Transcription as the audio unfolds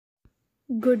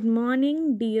Good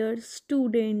morning, dear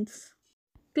students.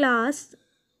 Class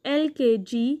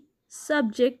Lkg,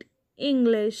 subject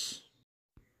English.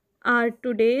 Our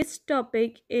today's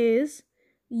topic is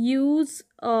use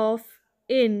of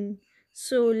in.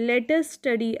 So let us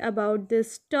study about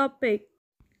this topic.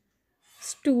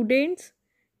 Students,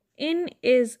 in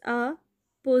is a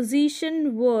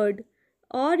position word,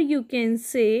 or you can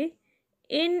say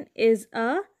in is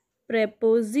a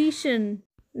preposition.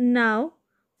 Now,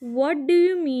 what do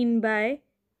you mean by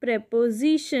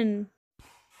preposition?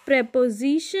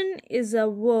 Preposition is a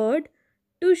word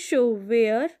to show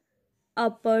where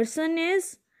a person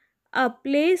is, a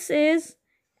place is,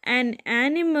 an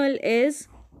animal is,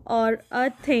 or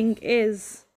a thing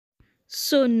is.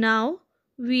 So now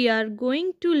we are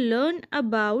going to learn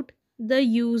about the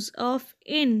use of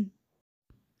in.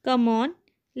 Come on,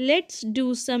 let's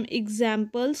do some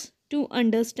examples to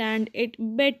understand it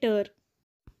better.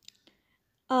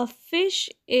 A fish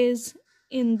is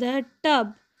in the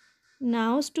tub.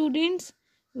 Now, students,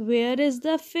 where is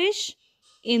the fish?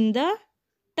 In the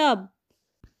tub.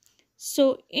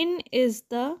 So, in is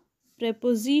the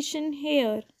preposition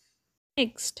here.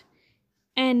 Next,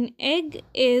 an egg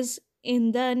is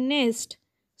in the nest.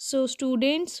 So,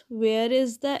 students, where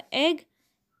is the egg?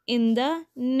 In the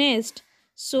nest.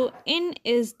 So, in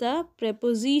is the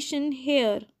preposition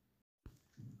here.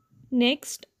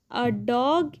 Next, a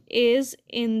dog is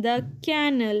in the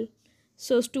kennel.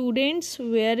 So, students,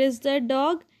 where is the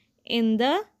dog? In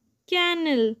the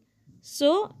kennel.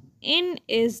 So, in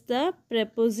is the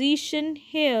preposition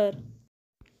here.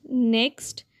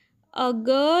 Next, a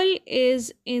girl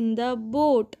is in the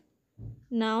boat.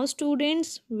 Now,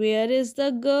 students, where is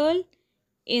the girl?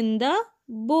 In the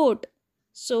boat.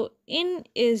 So, in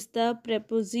is the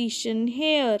preposition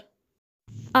here.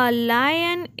 A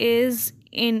lion is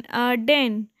in a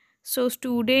den. So,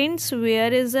 students,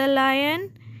 where is a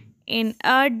lion? In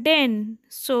a den.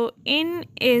 So, in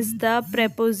is the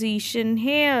preposition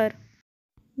here.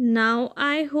 Now,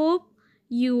 I hope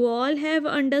you all have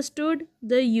understood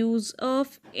the use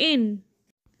of in.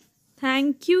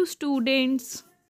 Thank you, students.